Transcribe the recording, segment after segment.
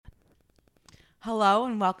Hello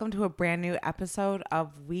and welcome to a brand new episode of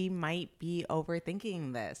We Might Be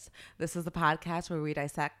Overthinking This. This is the podcast where we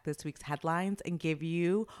dissect this week's headlines and give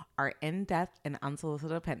you our in-depth and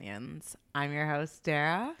unsolicited opinions. I'm your host,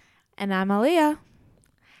 Dara. And I'm Aaliyah.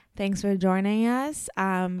 Thanks for joining us.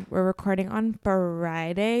 We're recording on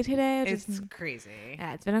Friday today. It's crazy.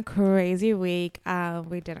 Yeah, it's been a crazy week.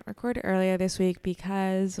 We didn't record earlier this week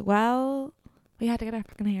because, well, we had to get our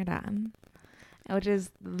fucking hair done, which is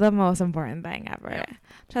the most important thing ever. Yeah.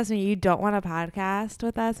 Trust me, you don't want a podcast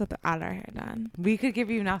with us without our hair done. We could give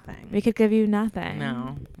you nothing.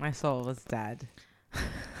 No, my soul was dead.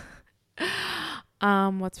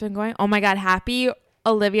 What's been going? Oh my God, happy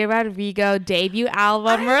Olivia Rodrigo debut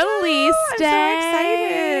album release day. I'm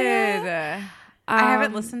so excited. I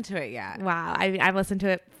haven't listened to it yet. Wow, I've listened to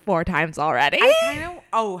it 4 times already.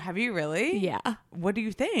 Oh, have you really? Yeah. What do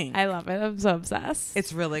you think? I love it. I'm so obsessed.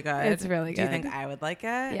 It's really good. It's really good. Do you think I would like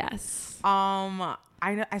it? Yes. I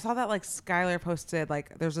saw that like Skylar posted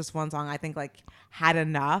like there's this one song I think like Had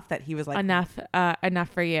Enough that he was like enough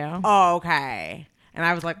for you. Oh, okay. And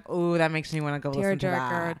I was like, "Ooh, that makes me want to go listen to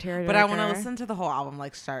that." But I want to listen to the whole album,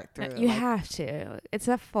 like start through. You have to. It's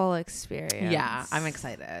a full experience. Yeah, I'm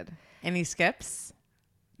excited. Any skips?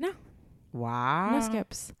 No. Wow. No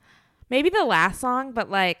skips. Maybe the last song, but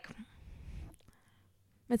like,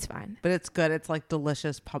 it's fine. But it's good. It's like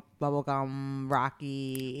delicious bubblegum,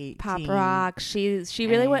 rocky, pop rock. She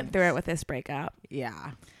really went through it with this breakup.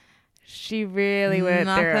 Yeah. She really went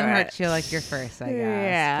through it. Nothing hurts you like your first, I guess.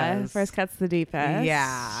 Yeah. First cut's the deepest.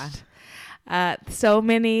 Yeah. So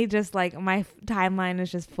many, just like my timeline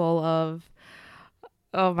is just full of,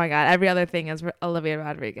 oh my God, every other thing is Olivia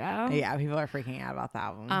Rodrigo. Yeah, people are freaking out about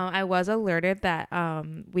that one. I was alerted that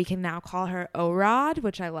we can now call her O-Rod,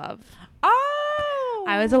 which I love. Oh!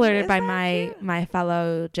 I was alerted by my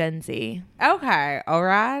fellow Gen Z. Okay.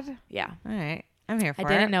 O-Rod? Yeah. All right. I'm here for it. I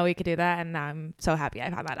didn't know we could do that, and I'm so happy I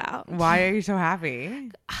found that out. Why are you so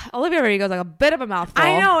happy? Olivia Rodrigo's like a bit of a mouthful.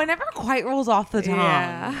 I know. It never quite rolls off the tongue.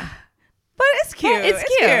 Yeah. But it's cute.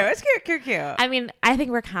 It's cute. I mean, I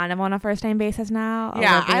think we're kind of on a first name basis now.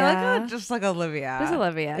 Yeah, Olivia. I like her just like Olivia. Just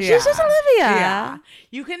Olivia. Yeah. She's just Olivia. Yeah.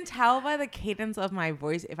 You can tell by the cadence of my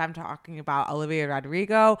voice if I'm talking about Olivia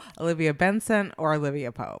Rodrigo, Olivia Benson, or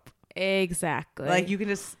Olivia Pope. Exactly. Like you can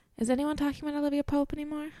just... Is anyone talking about Olivia Pope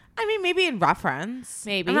anymore? I mean, maybe in reference.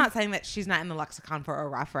 Maybe. I'm not saying that she's not in the lexicon for a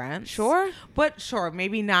reference. Sure. But sure,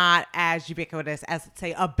 maybe not as ubiquitous as,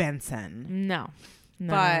 say, a Benson. No.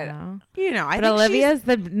 But, you know, I think Olivia's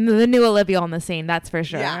the new Olivia on the scene, that's for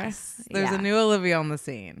sure. Yes. There's a new Olivia on the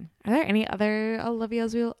scene. Are there any other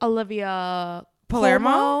Olivias? Olivia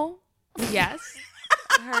Palermo? Yes.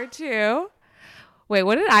 Her too. Wait,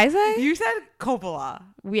 what did I say? You said Coppola.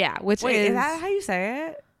 Yeah, Wait, is that how you say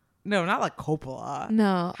it? No, not like Coppola.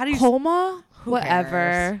 No. How do you Coma? Who Whatever.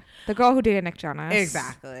 cares? The girl who dated Nick Jonas.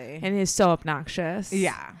 Exactly. And he's so obnoxious.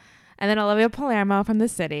 Yeah. And then Olivia Palermo from The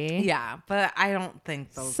City. Yeah, but I don't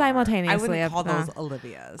think those simultaneously. I wouldn't call those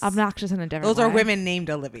Olivias. Obnoxious in a different Those way. are women named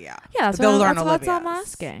Olivia. Yeah, those aren't Olivias. That's all I'm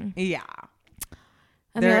asking. Yeah.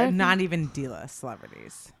 And they're not even D-list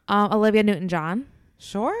celebrities. Olivia Newton-John.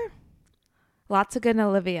 Sure. Lots of good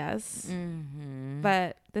Olivias. Mm-hmm.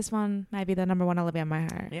 But this one might be the number one Olivia in my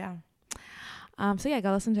heart. Yeah. So yeah,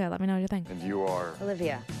 go listen to it. Let me know what you think. And you are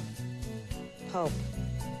Olivia Pope.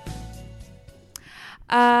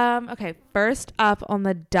 Okay, first up on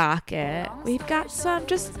the docket, we've got some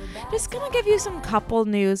just gonna give you some couple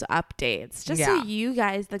news updates, just so you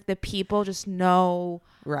guys, like the people, just know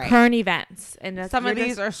current events. And some of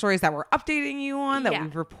these are stories that we're updating you on that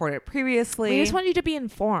we've reported previously. We just want you to be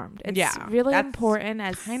informed. It's really important.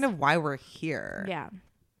 As kind of why we're here. Yeah.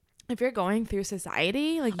 If you're going through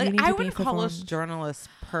society, like you need to be informed. I wouldn't call us journalists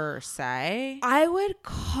per se. I would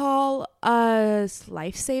call us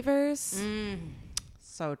lifesavers.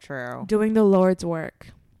 So true. Doing the Lord's work.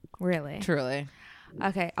 Really. Truly.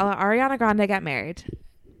 Okay. Ariana Grande got married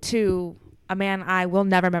to a man I will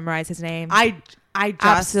never memorize his name. I just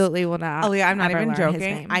absolutely will not. Aaliyah, I'm not even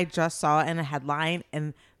joking. I just saw it in a headline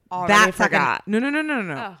and already forgot. No.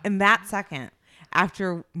 Oh. In that second,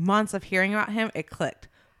 after months of hearing about him, it clicked.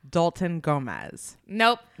 Dalton Gomez.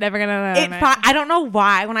 Nope, never gonna know. I don't know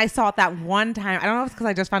why. When I saw it that one time, I don't know if it's because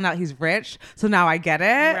I just found out he's rich, so now I get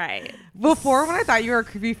it. Right. Before, when I thought you were a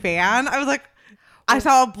creepy fan, I was like, I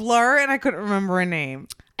saw a blur and I couldn't remember a name.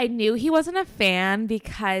 I knew he wasn't a fan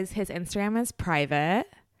because his Instagram is private.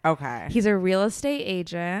 Okay. He's a real estate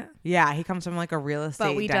agent. Yeah, he comes from like a real estate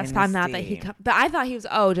But we dynasty. just found out that but I thought he was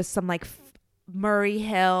just some like Murray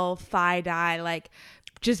Hill, Fi-Dye, like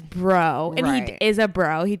just bro. And he is a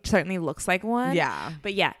bro. He certainly looks like one. Yeah.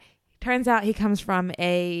 But yeah, turns out he comes from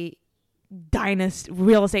a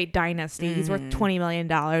real estate dynasty. He's worth $20 million,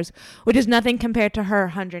 which is nothing compared to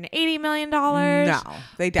her $180 million. No,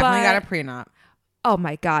 they definitely got a prenup. Oh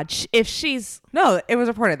my God. If she's... No, it was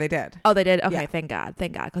reported they did. Oh, they did? Okay, Yeah. thank God.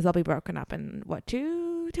 Thank God. Because they'll be broken up in, what,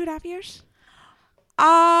 2.5 years?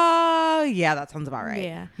 Yeah, that sounds about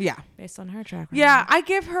right. Yeah. Based on her track record. Yeah, I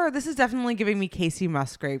give her, this is definitely giving me Casey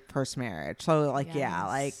Musgrave first marriage. So, like, yeah,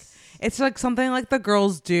 like, it's like something like the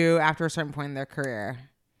girls do after a certain point in their career.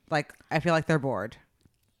 Like, I feel like they're bored.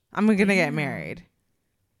 I'm going to get married.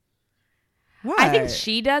 What? I think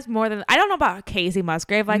she does more than... I don't know about Casey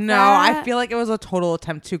Musgrave like no, that. I feel like it was a total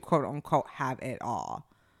attempt to, quote unquote, have it all.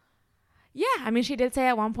 Yeah, I mean, she did say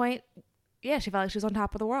at one point, yeah, she felt like she was on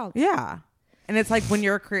top of the world. Yeah. And it's like when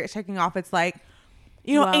your career is taking off, it's like,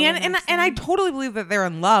 you know, and I totally believe that they're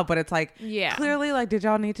in love, but it's like, clearly, like, did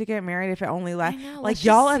y'all need to get married if it only like,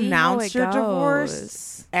 y'all announced your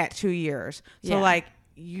divorce at 2 years. So, like,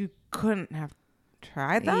 you couldn't have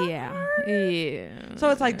tried that? Yeah.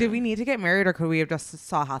 So it's like, did we need to get married or could we have just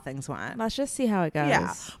saw how things went? Let's just see how it goes.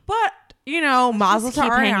 Yeah. But, you know, mazel to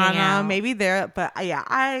keep hanging Ariana. out. Maybe there, but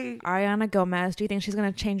Ariana Gomez, do you think she's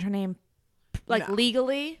going to change her name, like,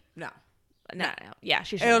 legally? No. No. Yeah,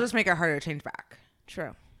 she should. It'll just make it harder to change back.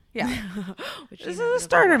 True. Yeah. This is a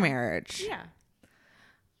starter marriage. Yeah.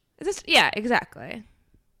 Yeah, exactly.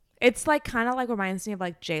 It's like kind of like reminds me of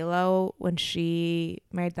like J-Lo when she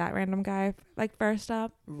married that random guy like first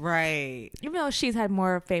up. Right. Even though she's had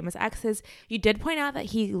more famous exes, you did point out that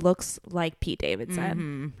he looks like Pete Davidson.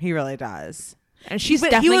 Mm-hmm. He really does. And she's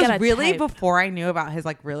definitely he was got a really type. Before I knew about his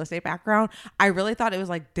like real estate background, I really thought it was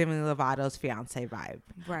like Demi Lovato's fiance vibe.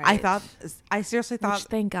 Right. I seriously thought. Which,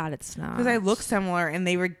 thank God it's not. Because they look similar and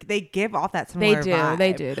they give off that similar vibe.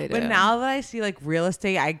 They do. But now that I see like real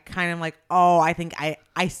estate, I kind of like, oh, I think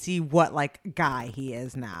I see what like guy he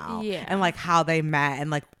is now. Yeah. And like how they met and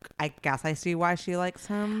like I guess I see why she likes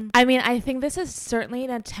him. I mean, I think this is certainly an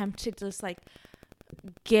attempt to just like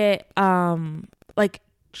get like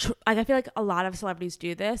I feel like a lot of celebrities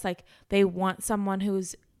do this. Like they want someone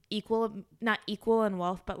who's not equal in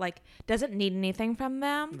wealth, but like doesn't need anything from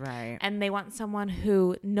them. Right. And they want someone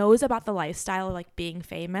who knows about the lifestyle of like being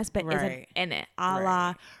famous, but isn't in it.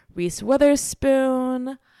 La Reese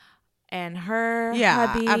Witherspoon and her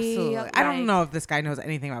hubby. Absolutely. Like, I don't know if this guy knows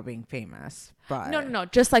anything about being famous, but no,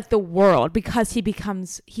 just like the world, because he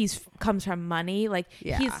comes from money. Like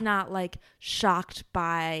he's not like shocked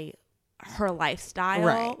by her lifestyle.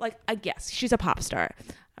 Right. Like I guess she's a pop star.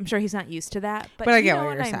 I'm sure he's not used to that, but I you get know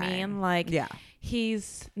what what you're I saying. mean? Like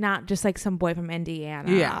he's not just like some boy from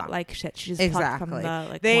Indiana. Yeah. Like shit, she's plucked from the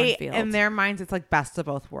like cornfield. In their minds, it's like best of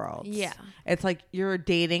both worlds. Yeah. It's like you're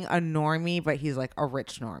dating a normie, but he's like a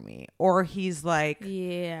rich normie, or he's like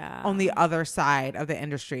on the other side of the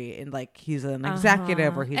industry, and like he's an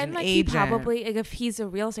executive or he's an like agent. He probably, like, if he's a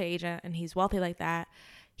real estate agent and he's wealthy like that,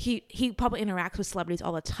 he probably interacts with celebrities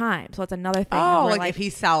all the time. So it's another thing. Oh, where, like if he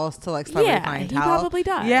sells to like celebrity clientele. He probably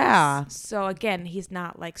does. Yeah. So again, he's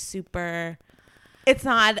not like super. It's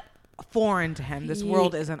not foreign to him. This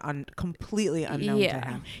world isn't completely unknown to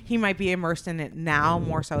him. He might be immersed in it now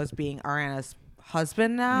more so as being Ariana's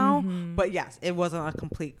husband now. Mm-hmm. But yes, it wasn't a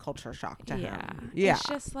complete culture shock to him. Yeah. It's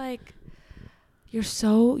just like, you're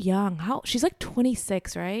so young. She's like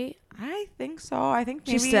 26, right? I think so. I think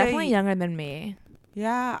maybe she's definitely younger than me.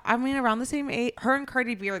 Yeah, I mean around the same age. Her and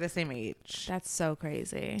Cardi B are the same age. That's so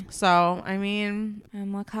crazy. So I mean,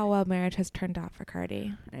 and look how well marriage has turned out for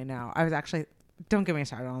Cardi. I know. I was actually, don't get me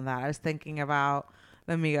started on that. I was thinking about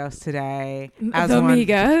the Migos today.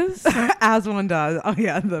 Migos, as one does. Oh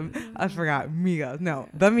yeah, I forgot Migos. No,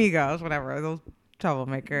 the Migos. Whatever, those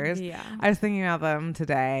troublemakers. Yeah, I was thinking about them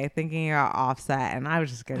today, thinking about Offset, and I was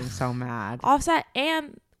just getting so mad. Offset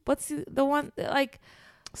and what's the one like?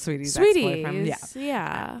 Sweetie's ex-boyfriend.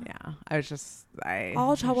 Yeah. I was just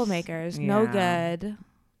all troublemakers. No good.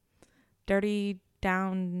 Dirty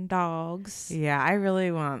down dogs. Yeah, I really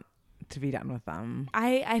want to be done with them.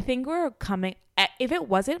 I think we're coming. If it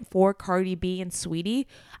wasn't for Cardi B and Sweetie,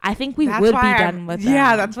 I think we would be done with them.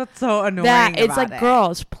 Yeah, that's what's so annoying. It's like,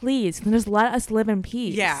 girls, please, can just let us live in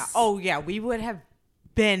peace. Yeah. Oh yeah, we would have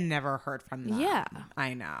been never heard from them. Yeah,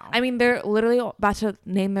 I know. I mean, they're literally about to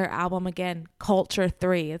name their album again Culture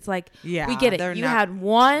 3. It's like, we get it. You had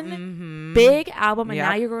one big album and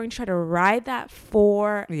now you're going to try to ride that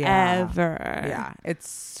forever. Yeah, it's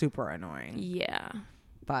super annoying. Yeah,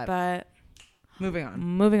 but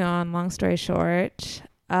moving on, long story short,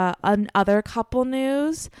 another couple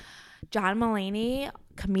news. John Mulaney,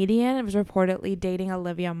 comedian, was reportedly dating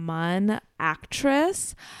Olivia Munn,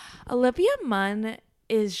 actress. Olivia Munn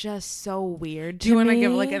is just so weird. Do you want to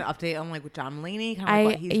give like an update on like John Mulaney, kind of like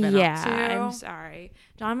what he's been up to? I'm sorry.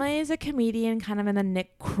 John Mulaney is a comedian, kind of in the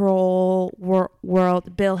Nick Kroll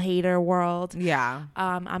world, Bill Hader world. Yeah.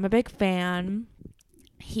 I'm a big fan.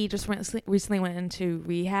 He just recently went into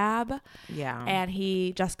rehab. Yeah. And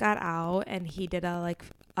he just got out, and he did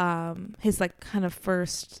his like kind of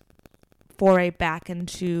first foray back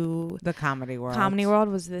into the comedy world. Comedy world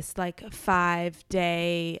was this like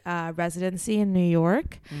 5-day residency in New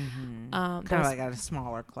York. Mm-hmm. Kind of like at a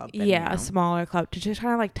smaller club. A smaller club to just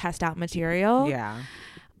kind of like test out material. Yeah.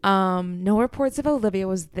 No reports of Olivia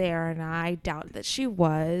was there, and I doubt that she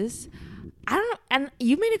was. I don't know. And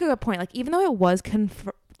you made a good point. Like, even though it was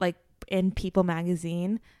like in People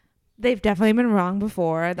magazine, they've definitely been wrong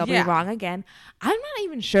before. They'll be wrong again. I'm not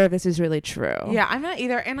even sure if this is really true. Yeah, I'm not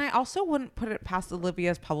either. And I also wouldn't put it past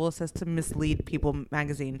Olivia's publicist to mislead People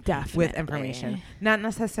magazine with information. Not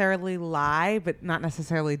necessarily lie, but not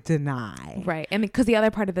necessarily deny. Right. And because the other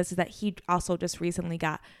part of this is that he also just recently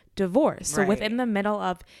got divorced. So within the middle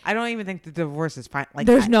of... I don't even think the divorce is fine. Like,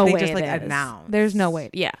 there's no way they just like it is. announced. There's no way.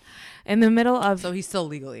 Yeah. In the middle of... So he's still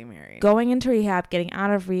legally married. Going into rehab, getting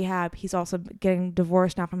out of rehab. He's also getting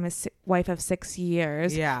divorced now from his wife of 6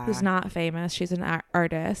 years. Yeah. Who's not famous. She's an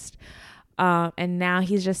artist. And now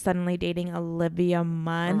he's just suddenly dating Olivia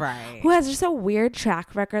Munn. Right. Who has just a weird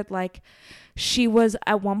track record. Like, she was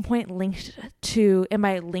at one point linked to... And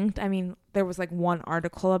by linked, I mean... There was like one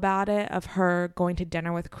article about it of her going to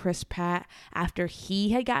dinner with Chris Pratt after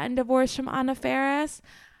he had gotten divorced from Anna Faris.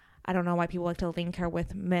 I don't know why people like to link her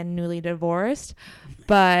with men newly divorced,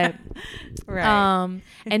 but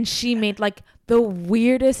and she made like the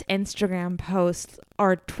weirdest Instagram post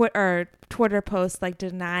or Twitter post, like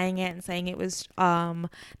denying it and saying it was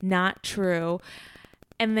not true.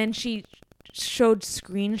 And then she showed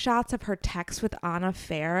screenshots of her text with Anna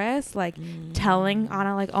Faris, like telling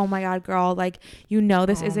Anna, like, oh my God, girl, like,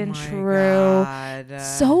 this isn't true. God.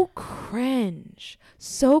 So cringe.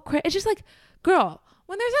 It's just like, girl,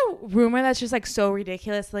 when there's a rumor that's just like so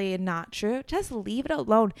ridiculously not true, just leave it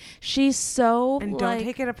alone. She's so and don't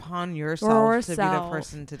take it upon yourself to be the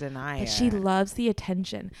person to deny it. She loves the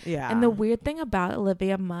attention. Yeah. And the weird thing about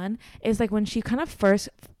Olivia Munn is like when she kind of first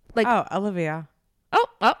like Olivia. Oh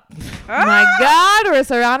my God, we're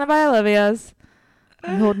surrounded by Olivias.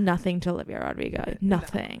 I hold nothing to Olivia Rodrigo.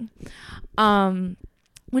 Nothing. When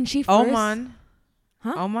she first... Oman.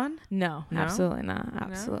 Huh? Oman? No, absolutely not.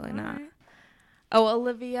 Absolutely No? not. Right. Oh,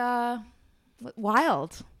 Olivia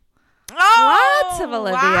Wilde. Oh, lots of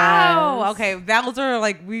Olivias. Wow. Okay, those are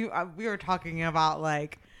like we were talking about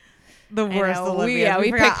like the worst Olivias.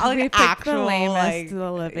 We forgot, picked, like, we picked actual, the lamest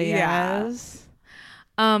like, Olivias.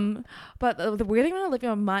 Yeah. But the weird thing about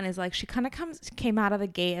Olivia Munn is like she kind of came out of the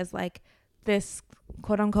gate as like this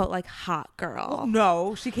quote unquote like hot girl.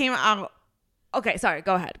 No, she came out. Okay, sorry.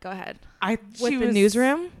 Go ahead. She the was,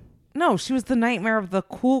 newsroom. No, she was the nightmare of the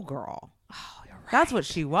cool girl. Oh, you're right. That's what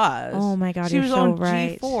she was. Oh my God, she was so on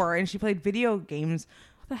right. G4 and she played video games.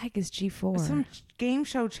 What the heck is G4? Some game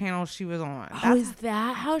show channel she was on. Oh, is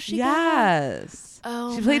that how she got? Yes.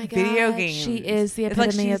 Oh, she played video games. She is the It's like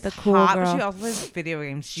epitome of she's the cool hot, girl. But she also plays video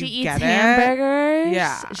games. She you eats get hamburgers. It?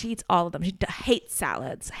 Yeah. She eats all of them. She hates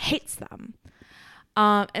salads. Hates them.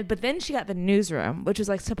 But then she got the newsroom, which was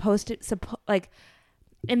like supposed to like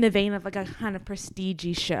in the vein of like a kind of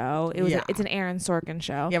prestige show. It was it's an Aaron Sorkin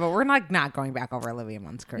show. Yeah, but we're not going back over Olivia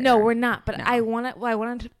Munn's career. No, we're not. But I want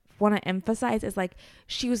to emphasize is like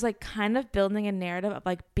she was like kind of building a narrative of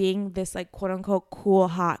like being this like quote unquote cool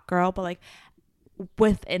hot girl, but like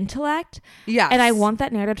with intellect. Yeah. And I want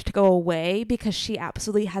that narrative to go away because she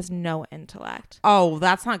absolutely has no intellect. Oh,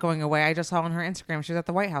 that's not going away. I just saw on her Instagram she was at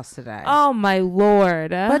the White House today. Oh my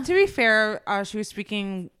Lord. But to be fair, she was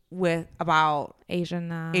speaking about Asian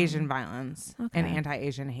violence and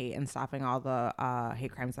anti-Asian hate and stopping all the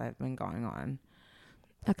hate crimes that have been going on.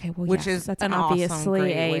 Okay, well, which is that's an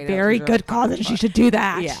obviously awesome, a very good cause, and she should do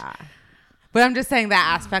that. Yeah. But I'm just saying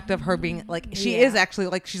that aspect of her being like, she is actually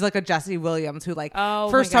like, she's like a Jesse Williams who like,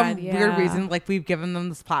 for some weird reason, like we've given them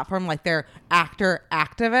this platform, like they're activists.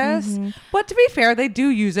 Mm-hmm. But to be fair, they do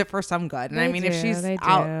use it for some good. And I mean, if she's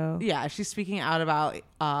out, if she's speaking out about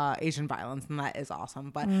Asian violence, then that is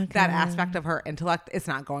awesome. But that aspect of her intellect, it's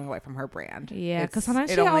not going away from her brand. Yeah, because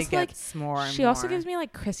sometimes she also gets more and more. Also gives me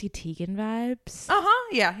like Chrissy Teigen vibes.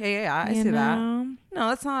 Yeah. I see that. No,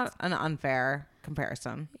 that's not an unfair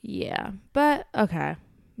comparison. Yeah, but okay,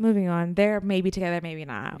 moving on. They're maybe together, maybe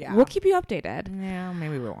not. We'll keep you updated. Yeah,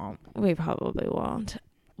 maybe we won't. We probably won't.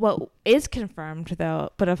 What is confirmed though,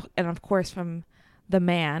 and of course from the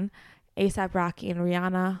man, A$AP Rocky and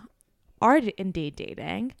Rihanna are indeed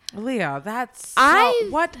dating. Leah, that's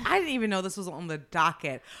what? I didn't even know this was on the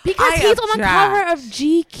docket. Because he's on the cover of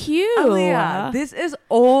GQ. Leah, this is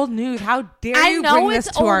old news. How dare you bring this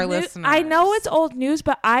to our listeners? I know it's old news,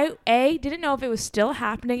 but I didn't know if it was still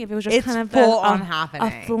happening, if it was just kind of full on happening.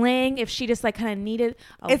 A fling, if she just like kind of needed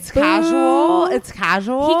a It's casual. It's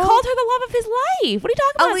casual. He called her the love of his life. What are you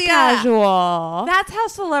talking about? It's casual. That's how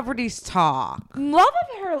celebrities talk. Love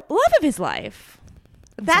of his life.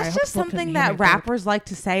 That's just something that rappers like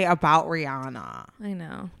to say about Rihanna. I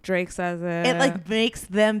know. Drake says it. It like makes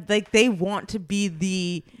them like they want to be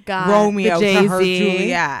the God, Romeo the to her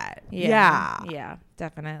Juliet. Yeah,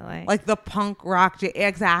 definitely. Like the punk rock.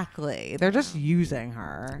 Exactly. They're just using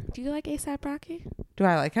her. Do you like A$AP Rocky? Do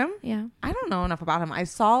I like him? Yeah. I don't know enough about him. I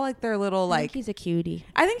saw like their little like. I think he's a cutie.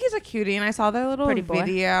 I think he's a cutie, and I saw their little Pretty boy.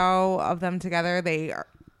 video of them together. They are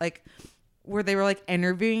like. Where they were like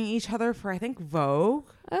interviewing each other for I think Vogue.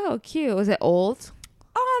 Oh, cute. Was it old?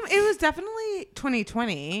 It was definitely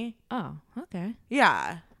 2020. Oh, okay.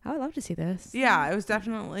 Yeah. I would love to see this. Yeah, it was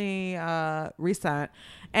definitely recent.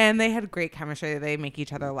 And they had great chemistry. They make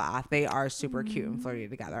each other laugh. They are super cute and flirty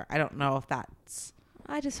together. I don't know if that's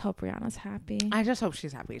I just hope Rihanna's happy. I just hope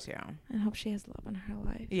she's happy too. And hope she has love in her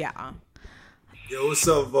life. Yeah. Yo, what's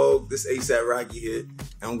up, Vogue? This A$AP Rocky here.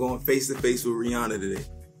 And I'm going face to face with Rihanna today.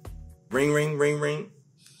 Ring, ring, ring, ring.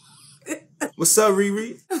 What's up,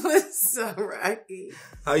 Riri? What's up, Rocky?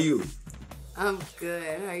 How you? I'm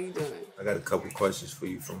good. How you doing? I got a couple questions for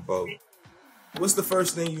you from Vogue. What's the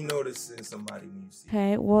first thing you notice in somebody when you see?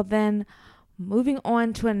 Okay, well then, moving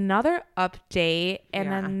on to another update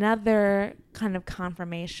and another kind of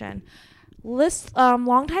confirmation.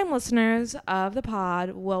 Longtime listeners of the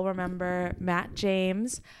pod will remember Matt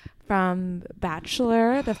James from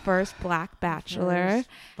Bachelor, the first Black Bachelor,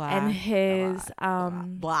 and his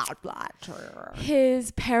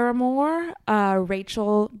his paramour,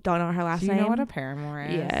 Rachel. Don't know her last name. Do you know what a paramour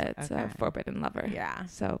is? Yeah, it's a forbidden lover. Yeah.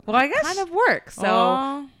 So well, I guess kind of works.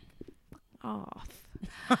 So well,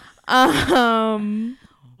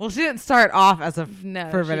 she didn't start off as a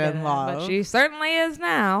forbidden love, love, but she certainly is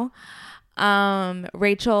now.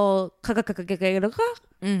 Rachel.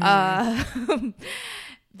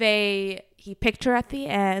 He picked her at the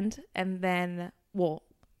end, and then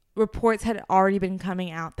reports had already been coming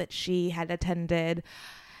out that she had attended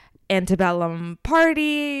antebellum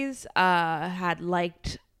parties, had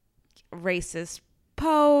liked racist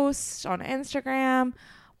posts on Instagram,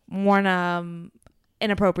 worn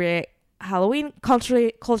inappropriate Halloween,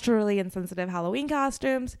 culturally insensitive Halloween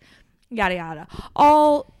costumes, yada yada,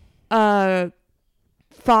 all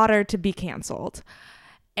fodder to be canceled.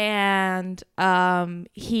 And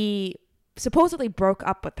he supposedly broke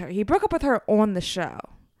up with her. He broke up with her on the show.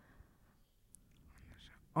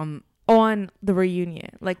 On the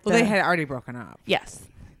reunion. They had already broken up. Yes.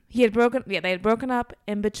 They had broken up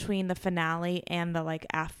in between the finale and the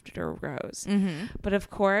after rose. Mm-hmm. But of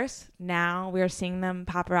course, now we are seeing them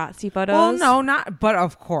paparazzi photos. Well, no, not but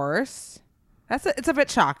of course. It's a bit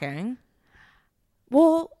shocking.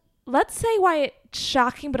 Well, let's say why it's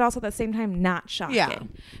shocking, but also at the same time not shocking. Yeah.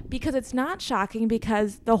 Because it's not shocking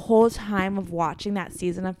because the whole time of watching that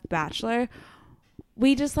season of Bachelor,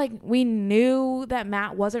 we just we knew that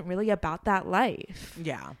Matt wasn't really about that life.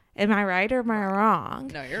 Yeah. Am I right or am I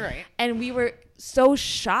wrong? No, you're right. And we were so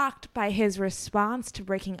shocked by his response to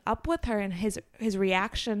breaking up with her and his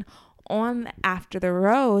reaction on After the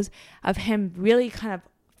Rose of him really kind of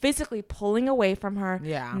physically pulling away from her,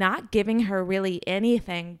 not giving her really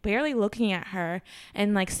anything, barely looking at her,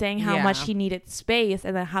 and saying how much he needed space,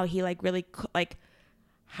 and then how he really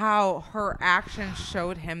how her actions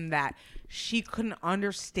showed him that she couldn't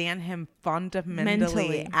understand him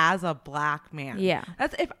fundamentally as a black man. Yeah.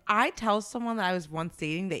 That's if I tell someone that I was once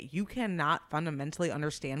dating that you cannot fundamentally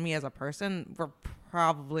understand me as a person, we're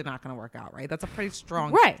probably not going to work out, right? That's a pretty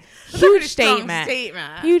strong Huge statement.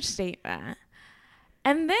 Huge statement.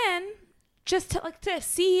 And then just to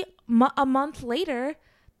see a month later,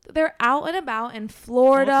 they're out and about in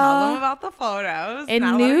Florida. We'll tell them about the photos.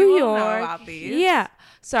 In New York. Know about these. Yeah.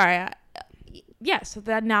 Sorry. So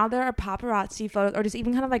that now there are paparazzi photos, or just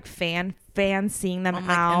even kind of fans seeing them on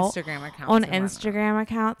out Instagram accounts. On Instagram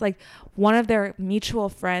accounts. One of their mutual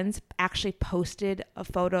friends actually posted a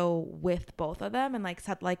photo with both of them and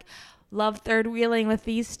said love third wheeling with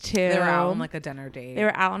these two. They were out on a dinner date. They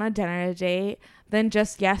were out on a dinner date. Then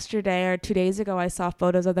just yesterday or 2 days ago, I saw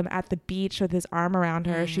photos of them at the beach with his arm around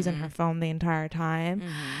her. Mm-hmm. She's in her phone the entire time.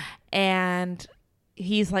 Mm-hmm. And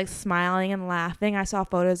he's smiling and laughing. I saw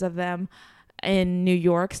photos of them in New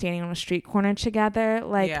York standing on a street corner together.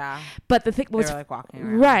 Like, yeah. but the thing They was were like walking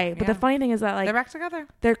around. right. But Yeah. the funny thing is that like they're back together.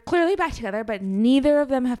 they're clearly back together, but neither of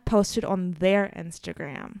them have posted on their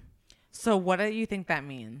Instagram. So what do you think that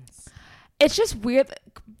means? It's just weird.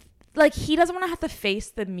 Like, he doesn't want to have to face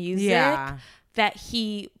the music Yeah. that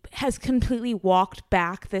he has completely walked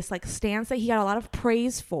back this like stance that he got a lot of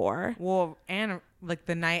praise for. Well, and like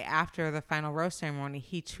the night after the final rose ceremony,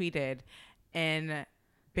 he tweeted in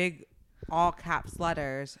big all caps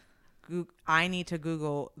letters, I need to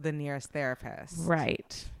Google the nearest therapist.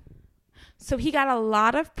 Right. So he got a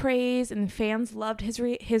lot of praise, and fans loved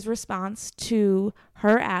his response to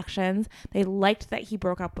her actions. They liked that he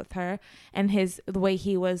broke up with her and the way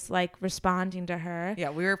he was like responding to her. Yeah,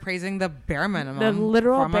 we were praising the bare minimum. The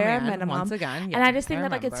literal from a bare man, minimum. once again. Yeah, and I just think I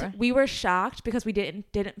that like remember. we were shocked because we didn't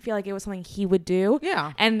feel like it was something he would do.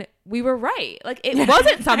 Yeah. And we were right. Like, it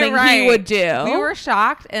wasn't something Right. he would do. We were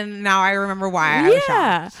shocked, and now I remember why I was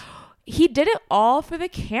shocked. He did it all for the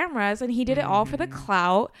cameras, and he did it all for the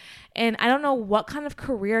clout. And I don't know what kind of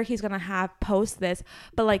career he's going to have post this,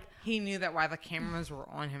 but like, He knew that while the cameras were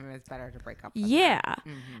on him, it was better to break up with yeah. her.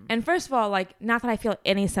 And first of all, like, not that I feel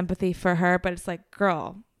any sympathy for her, but it's like,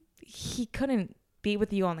 girl, he couldn't be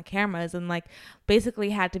with you on the cameras, and like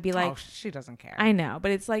basically had to be like, Oh, she doesn't care. I know,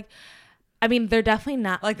 but it's like, I mean, they're definitely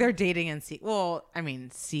not Like, they're dating in secret. Well, I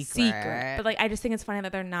mean, secret. but like, I just think it's funny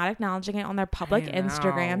that they're not acknowledging it on their public I know.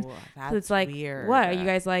 Instagram. That's So it's like, weird. what are you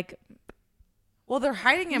guys like? Well, they're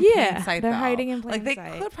hiding in Yeah, plain sight. they're though. hiding in plain Like, they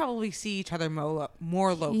sight. could probably see each other more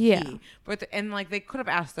low Yeah. key, but and like they could have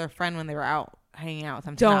asked their friend when they were out hanging out with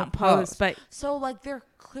them to Don't not post, but so like they're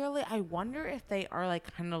clearly. I wonder if they are like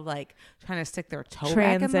kind of like trying to stick their toe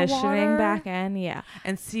back in the water transitioning back in, yeah.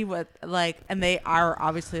 and see what like, and they are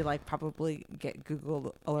obviously like probably get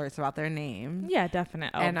Google alerts about their name. Yeah,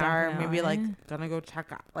 definitely. And are maybe like gonna go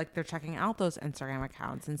check out, like they're checking out those Instagram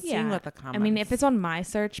accounts and seeing what the comments. I mean, if it's on my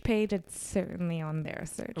search page, it's certainly on their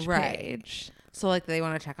search Right. page. so like they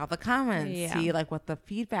want to check out the comments, Yeah. see like what the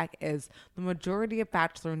feedback is. The majority of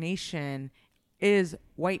Bachelor Nation is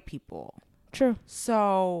white people. True.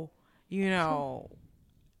 So,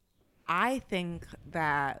 I think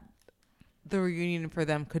that the reunion for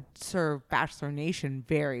them could serve Bachelor Nation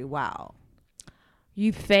very well.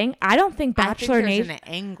 You think? I don't think Bachelor I think there's Nation.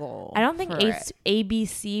 an angle. I don't think for it.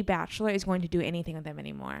 ABC Bachelor is going to do anything with them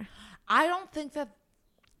anymore. I don't think that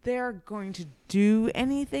they're going to do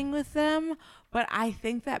anything with them, but I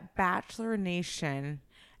think that Bachelor Nation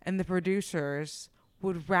and the producers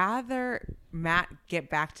would rather Matt get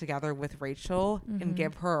back together with Rachel and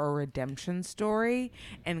give her a redemption story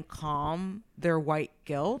and calm their white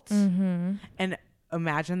guilt and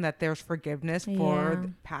imagine that there's forgiveness for Yeah.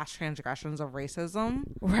 the past transgressions of racism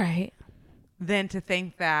Right. than to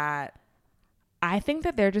think that I think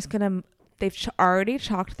that they're just gonna. They've already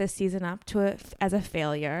chalked this season up to it as a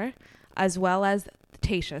failure, as well as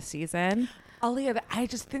Tayshia's season. Aaliyah, I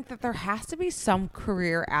just think that there has to be some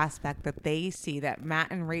career aspect that they see, that Matt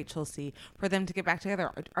and Rachel see, for them to get back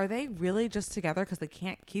together. Are they really just together because they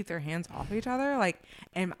can't keep their hands off each other? Like,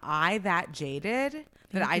 am I that jaded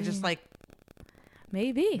that I just like,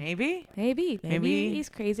 Maybe. maybe Maybe these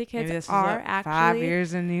crazy maybe kids this are is what 5 actually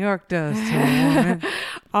years in New York does to a woman.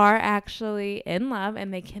 are actually in love,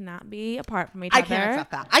 and they cannot be apart from each I other. can't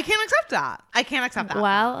accept that. I can't accept that. I can't accept that.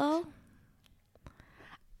 Well,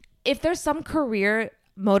 if there's some career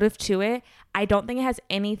motive to it, I don't think it has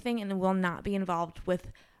anything and will not be involved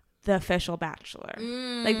with the official Bachelor.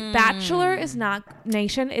 Like, Bachelor is not,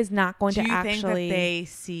 Nation is not going do to you actually. think that they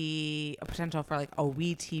see a potential for like a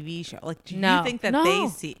wee TV show? Like, do No. you think that No. they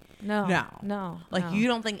see? No. No. No. Like, no. you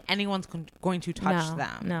don't think anyone's going to touch no,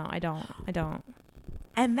 them? No, I don't.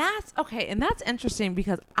 And that's okay. And that's interesting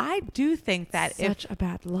because I do think that Such a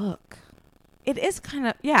bad look. it is kind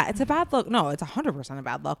of, yeah, it's a bad look. No, it's 100% a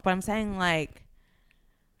bad look. But I'm saying, like,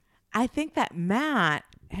 I think that Matt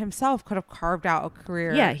himself could have carved out a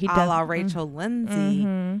career, Yeah, he a does. la Rachel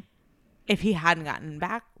Lindsay, if he hadn't gotten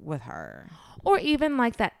back with her. Or even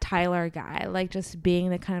like that Tyler guy, like just being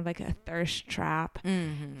the kind of like a thirst trap.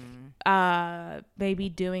 Maybe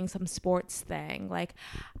doing some sports thing. Like,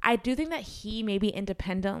 I do think that he maybe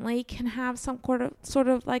independently can have some sort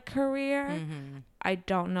of like career. I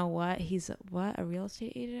don't know what he's a real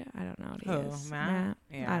estate agent. I don't know what he Who, is. Matt?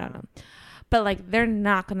 I Yeah. don't know. But like, they're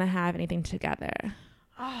not gonna have anything together.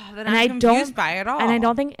 Oh, then And I'm I confused don't- by it all. And I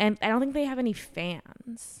don't think they have any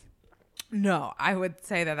fans. No, I would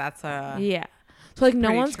say that that's a. Yeah. So like, no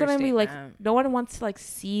pretty one's true gonna be like, statement. no one wants to like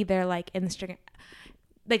see their like Instagram.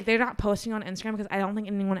 Like, they're not posting on Instagram because I don't think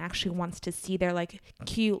anyone actually wants to see their like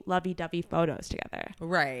cute lovey-dovey photos together.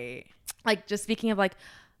 Right. Like, just speaking of like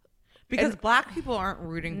Because black people aren't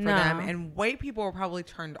rooting for No. them, and white people were probably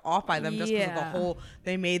turned off by them just because of the Yeah. whole.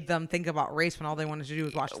 They made them think about race when all they wanted to do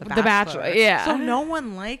was watch The The Bachelor, yeah. So no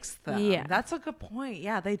one likes them. Yeah. That's a good point.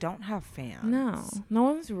 Yeah, they don't have fans. No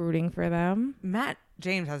one's rooting for them. Matt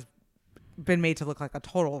James has been made to look like a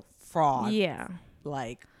total fraud. Yeah.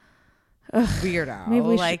 Like weirdo. Maybe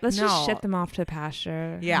we like, let's no. just ship them off to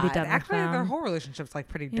pasture. and Yeah, be done with actually, their them. whole relationship's like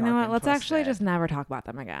pretty dark. You know what? and Let's actually twisted. just never talk about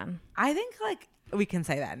them again. I think like we can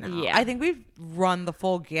say that now. Yeah. I think we've run the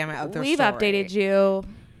full gamut of their We've story. updated you.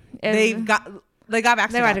 They got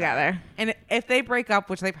back They got together. And if they break up,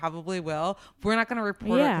 which they probably will, we're not going to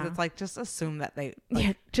report it Yeah. because it's like just assume that they. Like,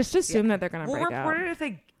 Yeah, just assume that they're gonna we'll break up. report it if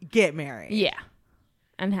they get married. Yeah,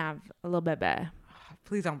 and have a little bit.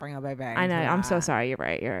 Please don't bring a baby. I know. into I'm so that. sorry. You're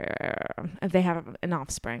right. You're if they have an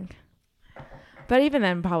offspring, but even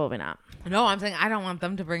then, probably not. No, I'm saying I don't want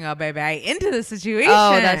them to bring a baby into the situation.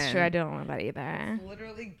 Oh, that's true. I don't want that either.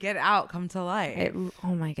 Literally get out, come to life.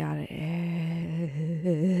 Oh my god, it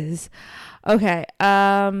is. Okay.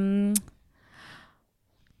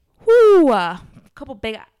 A couple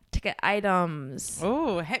big ticket items.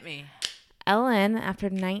 Oh, hit me. Ellen, after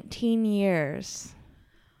 19 years.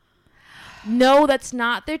 No, that's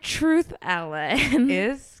not the truth, Ellen.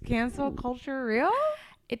 Is cancel culture real?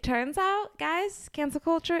 It turns out, guys, cancel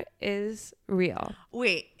culture is real.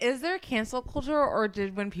 Wait, is there cancel culture, or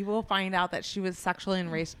did when people find out that she was sexually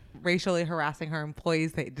and racially harassing her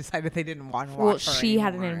employees, they decided they didn't want to watch Well, her she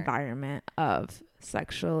had an anymore? environment of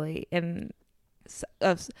sexually and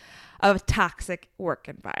of a toxic work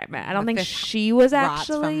environment. I don't The think fish she was rots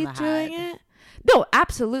from actually the doing head. it. No,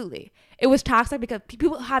 absolutely. It was toxic because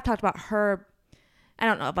people have talked about her. I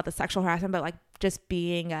don't know about the sexual harassment, but like just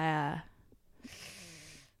being a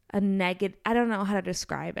negative. I don't know how to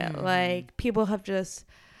describe it. Like people have just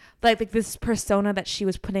like this persona that she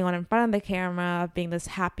was putting on in front of the camera of being this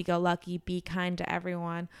happy-go-lucky, be kind to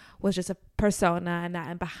everyone was just a persona, and that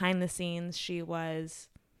and behind the scenes she was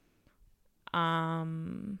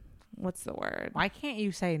what's the word? Why can't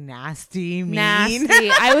you say nasty, mean? Nasty.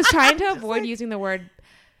 I was trying to avoid using the word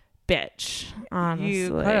bitch, honestly. You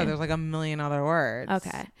could have. There's like a million other words.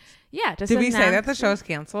 Okay. Yeah, just Did a we say that the nasty- show's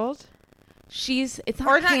canceled? It's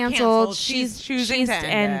Or not not canceled. canceled. She's choosing to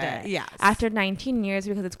end it. Yes. After 19 years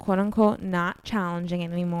because it's quote unquote not challenging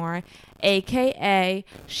anymore. AKA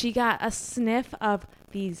she got a sniff of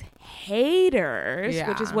these haters,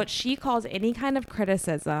 which is Yeah. what she calls any kind of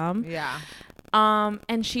criticism. Yeah.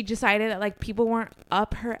 And she decided that like people weren't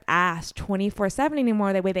up her ass 24/7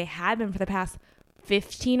 anymore the way they had been for the past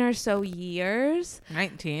 15 or so years.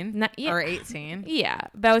 19 Yeah. or 18. Yeah,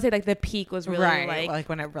 but I would say like the peak was really right. like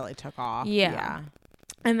when it really took off. Yeah.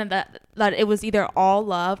 And then that it was either all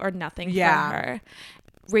love or nothing Yeah. for her.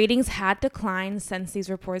 Ratings had declined since these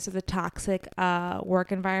reports of the toxic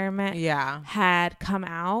work environment Yeah. had come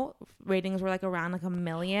out. Ratings were like around like 1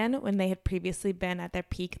 million when they had previously been at their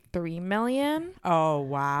peak 3 million. Oh,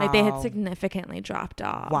 wow. Like they had significantly dropped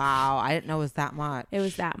off. Wow. I didn't know it was that much. It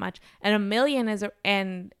was that much. And 1 million is it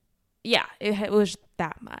was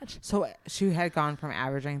that much. So she had gone from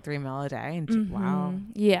averaging 3 mil a day. And wow.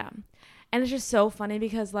 Yeah. And it's just so funny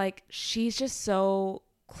because like she's just so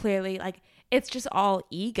clearly like it's just all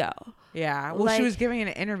ego. Yeah. Well, Like- she was giving an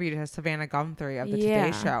interview to Savannah Guthrie of the Yeah.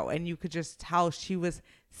 Today Show, and you could just tell she was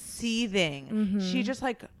seething. Mm-hmm. She just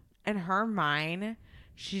like, in her mind,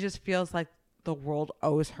 she just feels like the world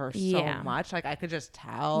owes her Yeah. so much. Like I could just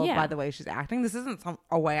tell Yeah. by the way she's acting. This isn't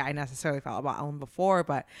a way I necessarily felt about Ellen before,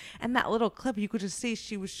 but in that little clip, you could just see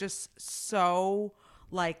she was just so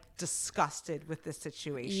like disgusted with this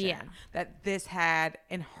situation. Yeah. That this had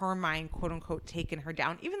in her mind, quote unquote, taken her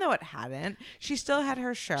down, even though it hadn't. She still had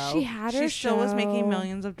her show. She had her She still was making show.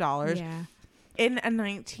 millions of dollars. Yeah. In a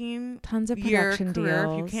 19 Tons of year production career, if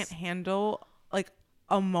you deals. can't handle like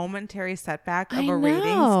a momentary setback of I a ratings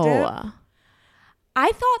know. dip.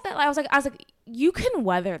 I thought that I was like you can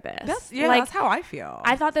weather this. That's how I feel.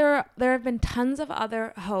 I thought there have been tons of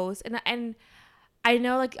other hosts and I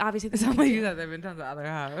know like obviously It's not like you said there have been tons of other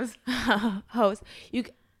hosts. hosts.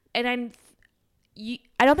 I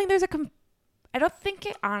don't think there's I don't think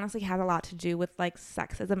it honestly has a lot to do with like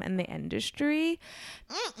sexism in the industry.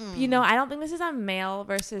 You know, I don't think this is a male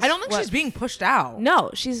versus. I don't think she's being pushed out.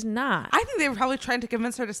 No, she's not. I think they were probably trying to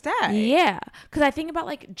convince her to stay. Yeah, because I think about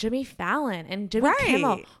like Jimmy Fallon and Jimmy Right.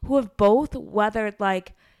 Kimmel, who have both weathered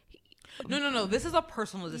like. No. This is a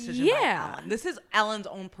personal decision. Yeah. By Ellen. This is Ellen's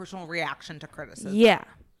own personal reaction to criticism. Yeah.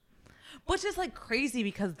 Which is like crazy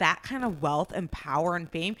because that kind of wealth and power and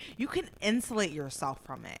fame, you can insulate yourself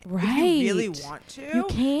from it. If you really Right. want to. You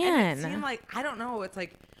can. And it seemed like, I don't know, it's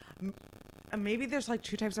like maybe there's like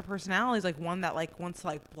two types of personalities, like one that like wants to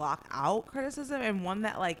like block out criticism, and one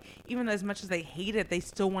that like even as much as they hate it, they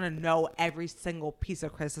still want to know every single piece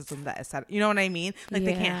of criticism that is said. You know what I mean? Like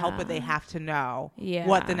they can't help it; they have to know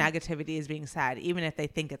what the negativity is being said, even if they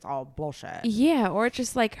think it's all bullshit. Yeah, or it's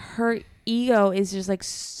just like her ego is just like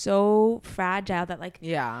so fragile that like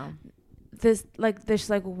this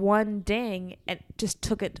one ding and just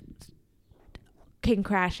came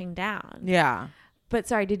crashing down. Yeah. But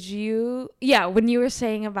sorry, when you were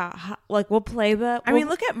saying about how, like, we'll play the... I mean,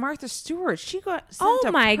 look at Martha Stewart. She got sent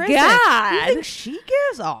to my prison. God. You think she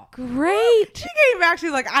gives a... Great. She came back.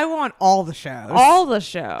 She's like, I want all the shows. All the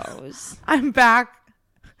shows. I'm back.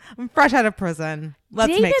 I'm fresh out of prison.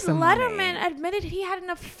 Let's make some money. David Letterman admitted he had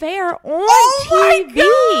an affair on TV. My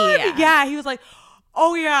God. Yeah, he was like...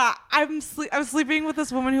 Oh yeah, I was sleeping with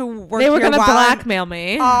this woman who worked. They were going to blackmail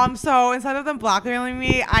me. So instead of them blackmailing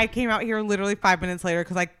me, I came out here literally 5 minutes later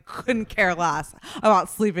because I couldn't care less about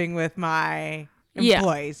sleeping with my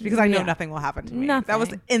employees because I know nothing will happen to me. Nothing. That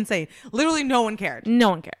was insane. Literally, no one cared. No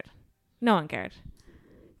one cared.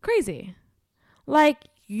 Crazy. Like,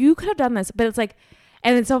 you could have done this, but it's like,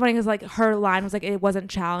 and it's so funny because like her line was like it wasn't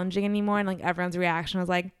challenging anymore, and like everyone's reaction was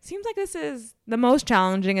like, seems like this is the most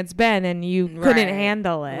challenging it's been, and you couldn't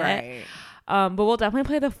handle it. Right. But we'll definitely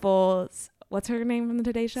play the full. What's her name from the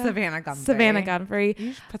Today Show? Savannah Guthrie. Savannah Guthrie.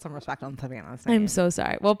 You should put some respect on Savannah's name. I'm so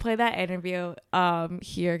sorry. We'll play that interview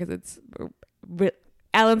here because it's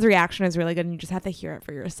Ellen's reaction is really good, and you just have to hear it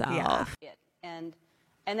for yourself. Yeah.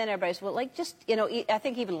 And then everybody's, well, like, just, you know, I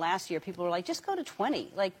think even last year people were like, just go to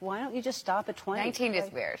 20. Like, why don't you just stop at 20? 19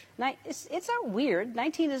 is weird. It's not weird.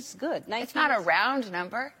 19 is good. 19 it's not a round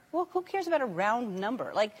number. Well, who cares about a round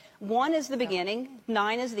number? Like, 1 is the beginning,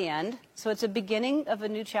 9 is the end. So it's a beginning of a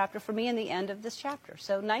new chapter for me and the end of this chapter.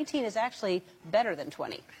 So 19 is actually better than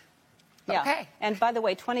 20. Yeah. Okay. And by the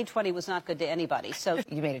way, 2020 was not good to anybody. So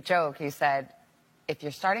you made a joke. You said, if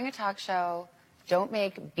you're starting a talk show, don't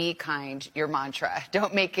make be kind your mantra.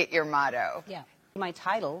 Don't make it your motto. Yeah. My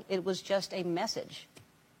title, it was just a message.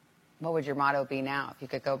 What would your motto be now if you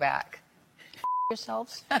could go back?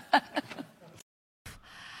 Yourselves.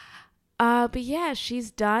 But yeah,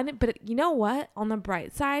 she's done. But you know what? On the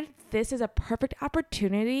bright side, this is a perfect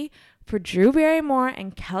opportunity for Drew Barrymore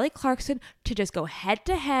and Kelly Clarkson to just go head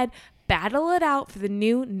to head, battle it out for the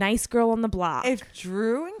new nice girl on the block. If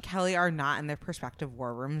Drew and Kelly are not in their prospective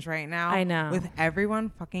war rooms right now, I know, with everyone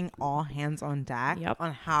fucking all hands on deck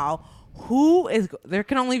on how there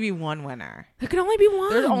can only be one winner. There can only be one.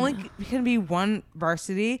 There's only can be one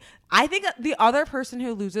varsity. I think the other person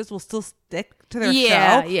who loses will still stick to their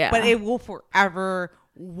show, but it will forever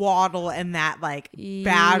waddle in that like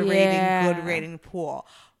bad rating, good rating pool.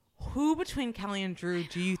 Who between Kelly and Drew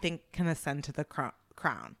do you think can ascend to the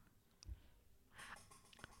crown?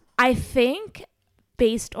 I think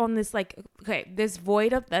based on this, like, okay, this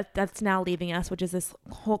void of that's now leaving us, which is this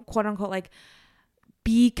whole quote unquote, like,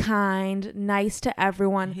 be kind, nice to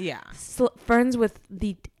everyone. Yeah. Friends with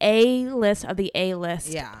the A list of the A list.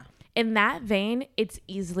 Yeah. In that vein, it's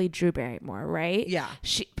easily Drew Barrymore, right? Yeah.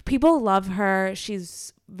 People love her.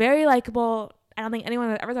 She's very likable. I don't think anyone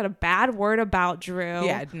has ever said a bad word about Drew.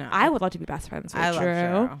 Yeah, no. I would love to be best friends with Drew.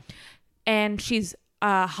 Love Drew. And she's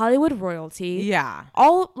Hollywood royalty. Yeah.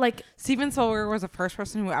 All like Steven Spielberg was the first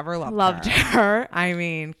person who ever loved her. I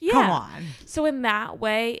mean, come on. So in that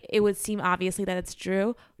way, it would seem obviously that it's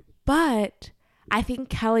Drew, but I think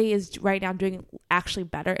Kelly is right now doing actually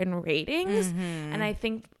better in ratings, and I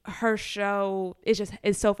think her show is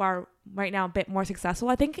so far right now a bit more successful.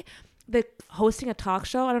 I think the hosting a talk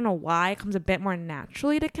show, I don't know why, it comes a bit more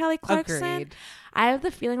naturally to Kelly Clarkson. Agreed. I have the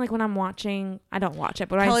feeling like when I'm watching, I don't watch it,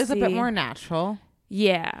 but Kelly's a bit more natural.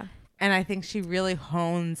 Yeah. And I think she really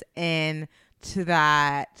hones in to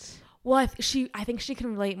that. Well, I think she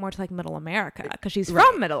can relate more to like middle America because she's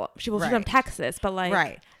from she's from Texas, but like.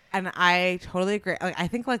 Right. And I totally agree. Like, I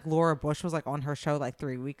think like Laura Bush was like on her show like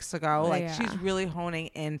 3 weeks ago. Like she's really honing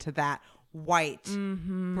into that white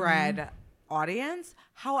bread audience.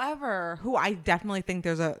 However, who I definitely think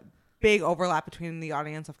there's a big overlap between the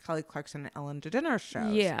audience of Kelly Clarkson and Ellen DeGeneres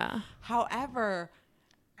shows. Yeah. However,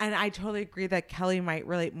 and I totally agree that Kelly might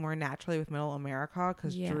relate more naturally with middle America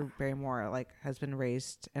because Drew Barrymore like has been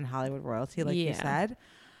raised in Hollywood royalty, like you said.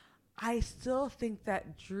 I still think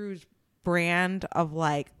that Drew's brand of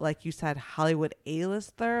like you said, Hollywood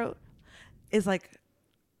A-lister is like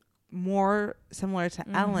more similar to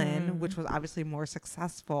Ellen, which was obviously more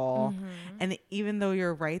successful. And even though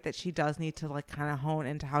you're right that she does need to like kind of hone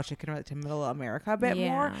into how she can relate to middle America a bit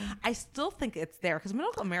more, I still think it's there because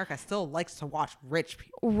middle America still likes to watch rich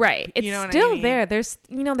people. Right. It's still there. There's,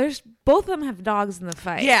 there's both of them have dogs in the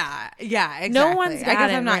fight. Yeah. Yeah. Exactly. No one's got I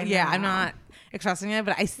guess it I'm not. right Yeah. now. I'm not expressing it,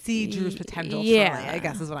 but I see Drew's potential. Yeah. Surely, I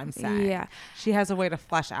guess is what I'm saying. Yeah. She has a way to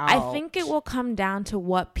flesh out. I think it will come down to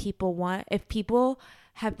what people want. If people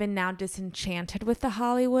have been now disenchanted with the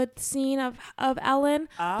Hollywood scene of Ellen,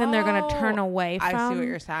 then they're going to turn away from I see what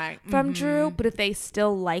you're saying. From Drew. But if they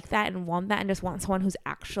still like that and want that and just want someone who's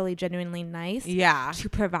actually genuinely nice to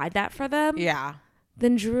provide that for them,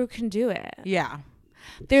 then Drew can do it. Yeah.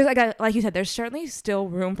 There's like you said, there's certainly still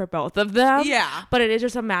room for both of them. Yeah. But it is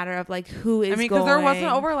just a matter of like who is because there was an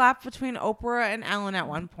overlap between Oprah and Ellen at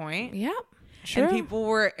one point. Yep. True. And people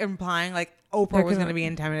were implying like Oprah was going to be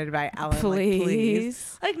intimidated by Ellen.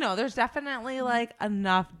 Please. Like, no, there's definitely like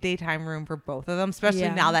enough daytime room for both of them, especially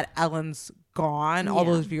now that Ellen's gone. All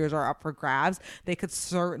those viewers are up for grabs. They could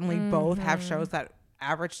certainly both have shows that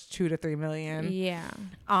average 2 to 3 million. Yeah.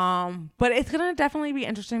 But it's gonna definitely be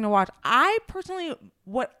interesting to watch. I personally,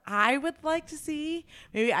 what I would like to see,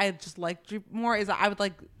 maybe I just like Drew more, is I would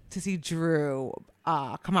like to see Drew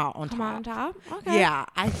come out on top. Okay. Yeah,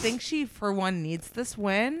 I think she for one needs this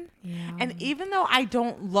win. Yeah. And even though I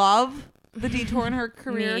don't love the detour in her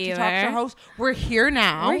career to talk show host, we're here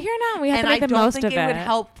now. We have to make the most of it. And I don't think it would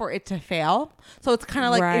help for it to fail. So it's kind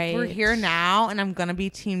of like if we're here now and I'm gonna be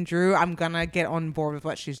Team Drew, I'm gonna get on board with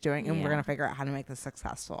what she's doing and we're gonna figure out how to make this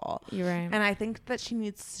successful. You're right. And I think that she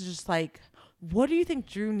needs to just like, what do you think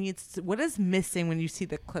Drew needs to, what is missing when you see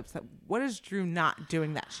the clips? That what is Drew not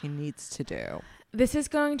doing that she needs to do? This is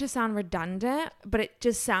going to sound redundant, but it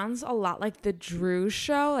just sounds a lot like the Drew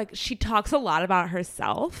show. Like she talks a lot about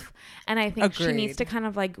herself, and I think she needs to kind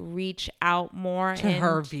of like reach out more to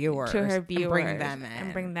her viewers, and bring them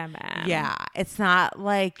in. in. Yeah, it's not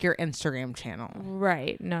like your Instagram channel,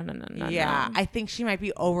 right? No. Yeah, no. I think she might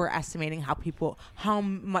be overestimating how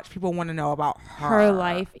much people want to know about her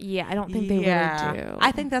life. Yeah, I don't think they really do.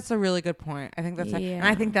 I think that's a really good point. I think that's and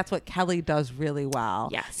I think that's what Kelly does really well.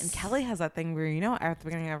 Yes, and Kelly has that thing where at the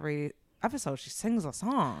beginning of every episode she sings a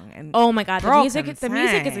song, and oh my god, the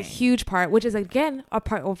music is a huge part, which is again a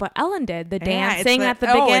part of what Ellen did, the dancing at the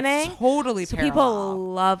beginning. It's totally so parallel.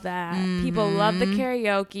 People love that. People love the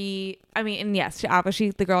karaoke. I mean, and yes, obviously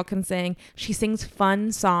the girl can sing. She sings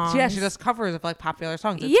fun songs. Yeah, she does covers of like popular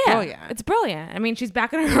songs. It's brilliant. I mean, she's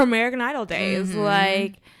back in her American Idol days.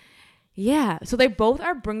 Like, yeah, so they both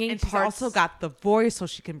are bringing and she's also got the voice, so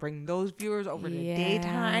she can bring those viewers over to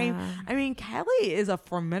daytime. I mean, Kelly is a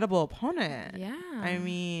formidable opponent. Yeah, I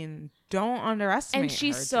mean, don't underestimate and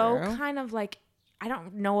she's her, so Drew. kind of like, I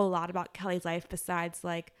don't know a lot about Kelly's life besides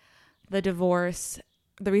like the divorce,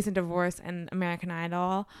 the recent divorce, and American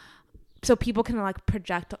Idol. So people can like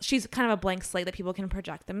project. She's kind of a blank slate that people can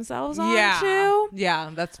project themselves onto.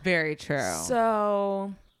 Yeah, that's very true.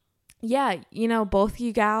 So. Yeah, both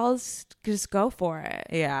you gals just go for it.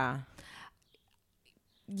 Yeah.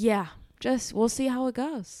 Yeah, we'll see how it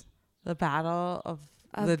goes. The battle of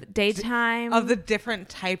the daytime. Of the different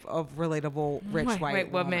type of relatable rich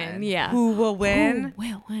white woman. Yeah. Who will win? Who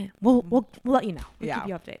will win? We'll let you know. We'll keep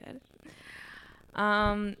you updated.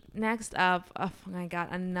 Next up, oh my God,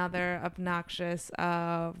 another obnoxious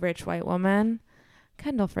rich white woman.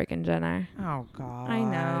 Kendall freaking Jenner. Oh, God. I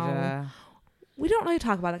know. We don't really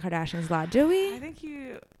talk about the Kardashians a lot, do we? I think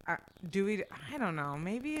do we? I don't know.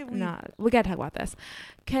 Maybe we gotta talk about this.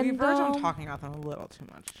 We verge on talking about them a little too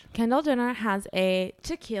much. Kendall Jenner has a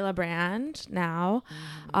tequila brand now,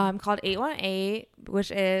 called 818, which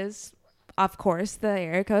is, of course, the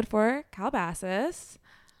area code for Calabasas.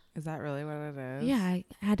 Is that really what it is? Yeah, I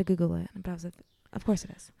had to Google it, but I was like, of course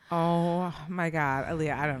it is. Oh my God,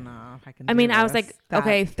 Aleah, I don't know if I can. I was like,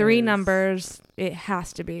 okay, 3 numbers, it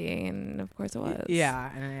has to be, and of course it was.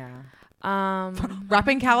 Yeah.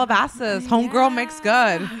 Repping Calabasas, homegirl makes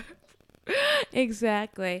good.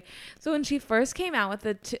 Exactly. So when she first came out with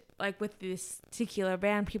with this tequila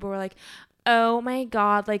brand, people were like, oh my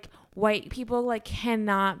God, like white people like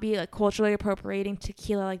cannot be like culturally appropriating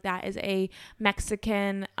tequila, like that is a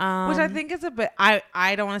Mexican which I think is a bit, I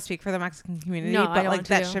don't want to speak for the Mexican community, but like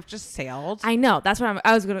that ship just sailed. I know, that's what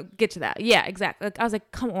I was gonna get to that. Yeah, exactly. Like, I was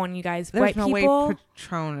like, come on, you guys. There's white no people, way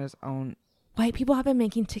Patron is owned. White people have been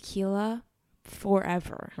making tequila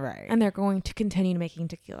forever. Right. And they're going to continue making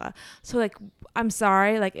tequila. So like, I'm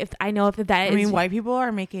sorry. Like if that I is, mean, white people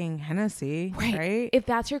are making Hennessy, right? If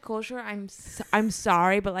that's your culture, I'm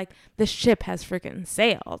sorry, but like the ship has freaking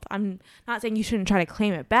sailed. I'm not saying you shouldn't try to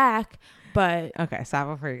claim it back, but Okay, stop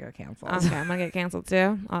before you get canceled. okay, I'm gonna get canceled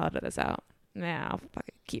too. I'll edit this out. Yeah, I'll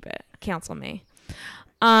fucking keep it. Cancel me.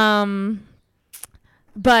 But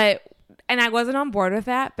and I wasn't on board with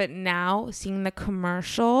that, but now seeing the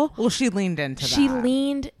commercial, Well, she leaned into that. she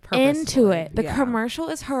leaned into purposefully, it. The yeah. commercial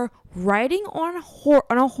is her riding on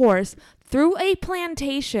a horse through a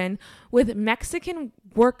plantation with Mexican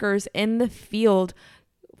workers in the field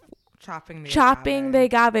chopping the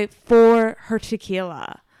agave for her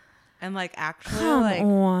tequila. And like actually, Come like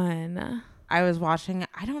on. I was watching.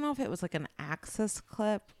 I don't know if it was like an Axis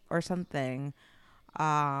clip or something,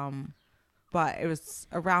 but it was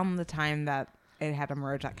around the time that it had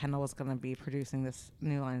emerged that Kendall was going to be producing this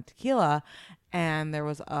new line of tequila, and there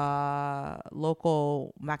was a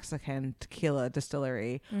local Mexican tequila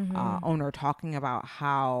distillery owner talking about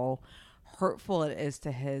how hurtful it is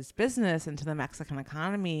to his business and to the Mexican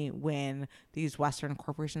economy when these Western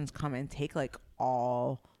corporations come and take like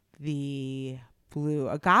all the blue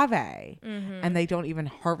agave and they don't even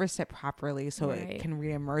harvest it properly so it can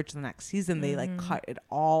reemerge the next season. They like cut it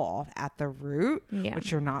all off at the root,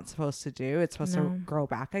 which you're not supposed to do. It's supposed to grow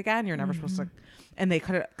back again. You're never supposed to, and they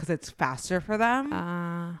cut it because it's faster for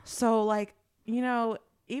them. So like, you know,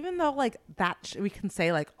 even though like that we can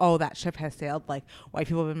say like, oh, that ship has sailed, like white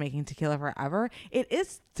people have been making tequila forever, it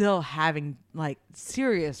is still having like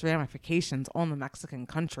serious ramifications on the Mexican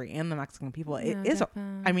country and the Mexican people. It is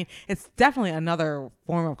definitely. I mean, it's definitely another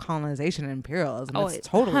form of colonization and imperialism. Oh, it's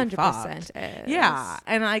totally 100% fucked. is. Yeah.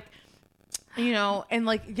 And like, you know, and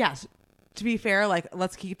like, yes, to be fair, like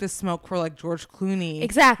let's keep this smoke for like George Clooney.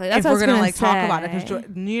 Exactly. That's if what I we're was gonna gonna like talk about it, say.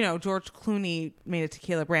 because you know George Clooney made a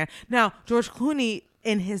tequila brand. Now George Clooney,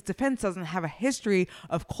 in his defense, doesn't have a history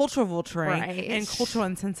of cultural vulturing and cultural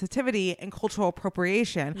insensitivity and cultural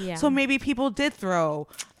appropriation. Yeah. So maybe people did throw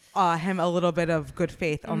him a little bit of good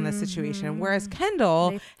faith on this situation, whereas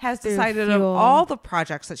Kendall has decided of all the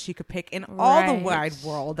projects that she could pick in all the wide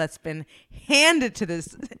world that's been handed to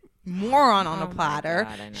this moron on a platter,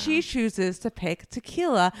 she chooses to pick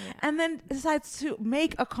tequila and then decides to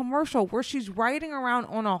make a commercial where she's riding around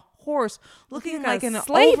on a horse looking like an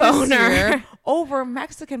slave owner over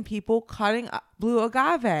Mexican people cutting up blue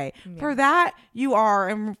agave. For that, you are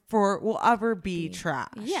and for will ever be trash.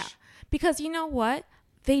 Yeah, because you know what,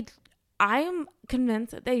 I am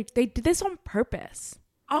convinced that they did this on purpose.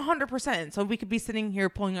 100%. So we could be sitting here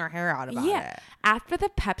pulling our hair out about it. After the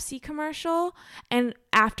Pepsi commercial and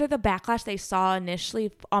after the backlash they saw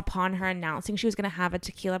initially upon her announcing she was going to have a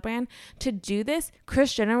tequila brand, to do this,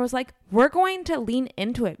 Kris Jenner was like, we're going to lean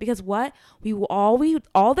into it because all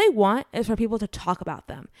they want is for people to talk about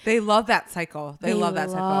them. They love that cycle. They love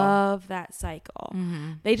that cycle.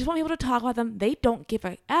 Mm-hmm. They just want people to talk about them. They don't give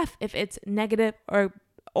a F if it's negative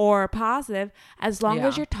or positive, as long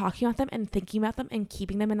as you're talking about them and thinking about them and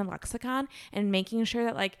keeping them in the lexicon and making sure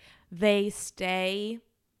that like they stay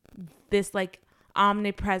this like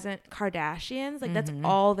omnipresent Kardashians. Like that's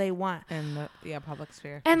all they want in the public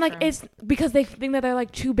sphere. And like it's because they think that they're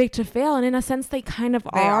like too big to fail, and in a sense they kind of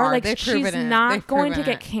are. Like she's not going to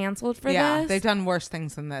get canceled for this. They've done worse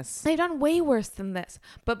things than this. They've done way worse than this.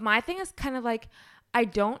 But my thing is kind of like, I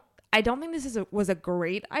don't think this was a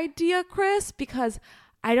great idea, Kris, because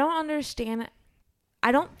I don't understand.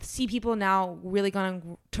 I don't see people now really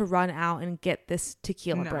going to run out and get this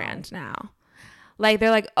tequila brand now. Like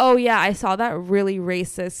they're like, oh yeah, I saw that really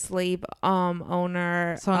racist slave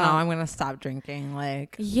owner. So now I'm gonna stop drinking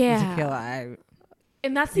like tequila.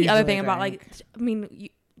 And that's the other thing about like, I mean,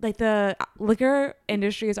 like the liquor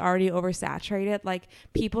industry is already oversaturated. Like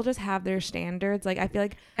people just have their standards. Like I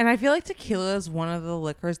feel like tequila is one of the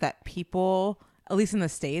liquors that people, at least in the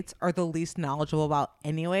States, are the least knowledgeable about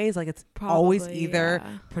anyways. Like it's always either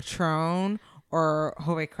Patron or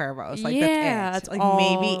Jose Cuervo's. Like that's it. Like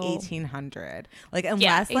maybe 1800. Like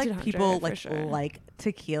unless like people like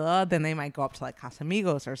tequila, then they might go up to like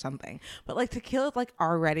Casamigos or something. But like tequila, like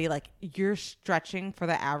already like you're stretching for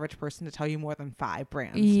the average person to tell you more than 5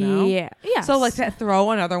 brands. No? Yeah. So like to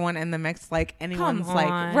throw another one in the mix, like anyone's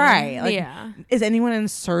like Like is anyone in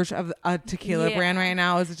search of a tequila brand right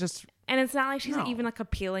now? Is it just? And it's not like she's even like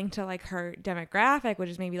appealing to like her demographic, which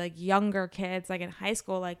is maybe like younger kids, like in high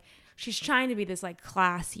school. Like she's trying to be this like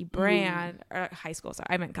classy brand, or high school. Sorry,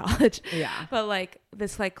 I meant college. Yeah. But like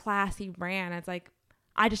this like classy brand. It's like,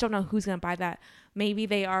 I just don't know who's going to buy that. Maybe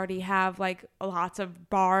they already have like lots of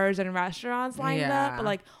bars and restaurants lined up, but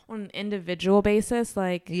like on an individual basis,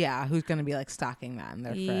 like who's going to be like stocking that in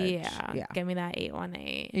their fridge? Yeah. Give me that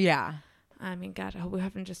 818. Yeah. I mean, God, I hope we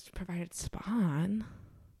haven't just provided Spawn.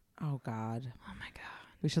 Oh God. Oh my God.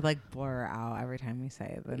 We should like blur out every time we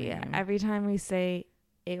say the name. Yeah, every time we say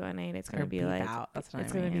 818, it's going to be like, That's what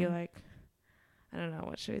it's I mean. going to be like, I don't know,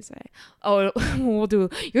 what should we say? Oh, we'll do,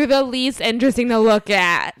 you're the least interesting to look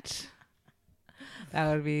at.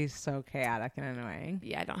 That would be so chaotic and annoying.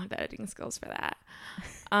 Yeah, I don't have the editing skills for that.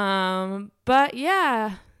 But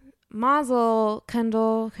yeah, Mazel,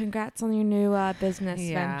 Kendall, congrats on your new business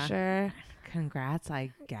venture. Congrats,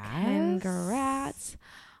 I guess. Congrats.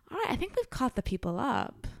 All right, I think we've caught the people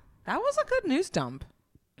up. That was a good news dump.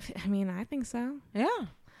 I mean, I think so. Yeah.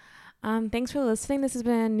 Thanks for listening. This has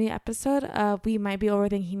been a new episode of We Might Be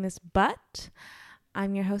Overthinking This, but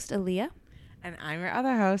I'm your host, Aaliyah. And I'm your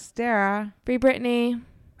other host, Dara. Free Brittany.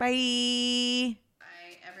 Bye.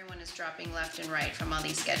 Everyone is dropping left and right from all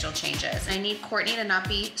these schedule changes. I need Courtney to not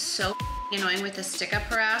be so annoying with the stick up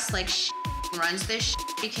her ass like she runs this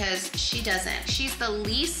because she doesn't. She's the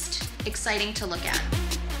least exciting to look at.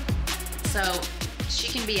 So she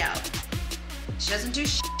can be out. She doesn't do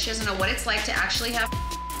shit. She doesn't know what it's like to actually have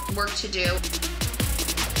work to do.